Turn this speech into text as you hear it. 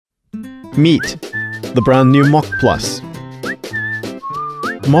Meet the brand new Mockplus.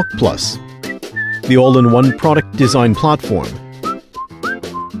 Mockplus, the all-in-one product design platform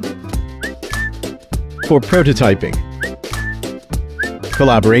for prototyping,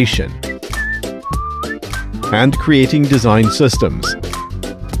 collaboration, and creating design systems.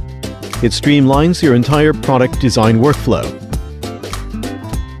 It streamlines your entire product design workflow.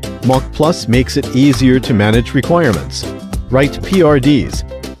 Mockplus makes it easier to manage requirements, write PRDs,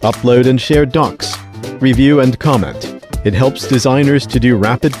 upload and share docs, review and comment. It helps designers to do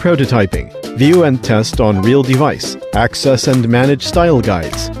rapid prototyping, view and test on real device, access and manage style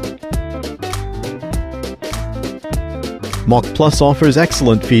guides. Mockplus offers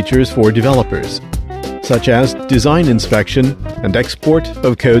excellent features for developers, such as design inspection and export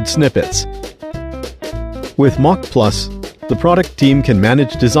of code snippets. With Mockplus, the product team can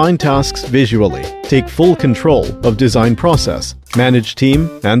manage design tasks visually, take full control of design process, manage team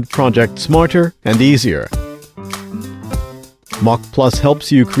and project smarter and easier. Mockplus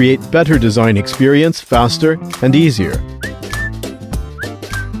helps you create better design experience faster and easier.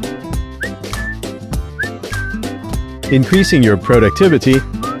 Increasing your productivity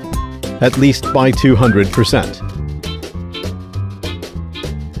at least by 200%.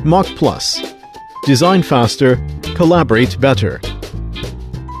 Mockplus. Design faster, collaborate better.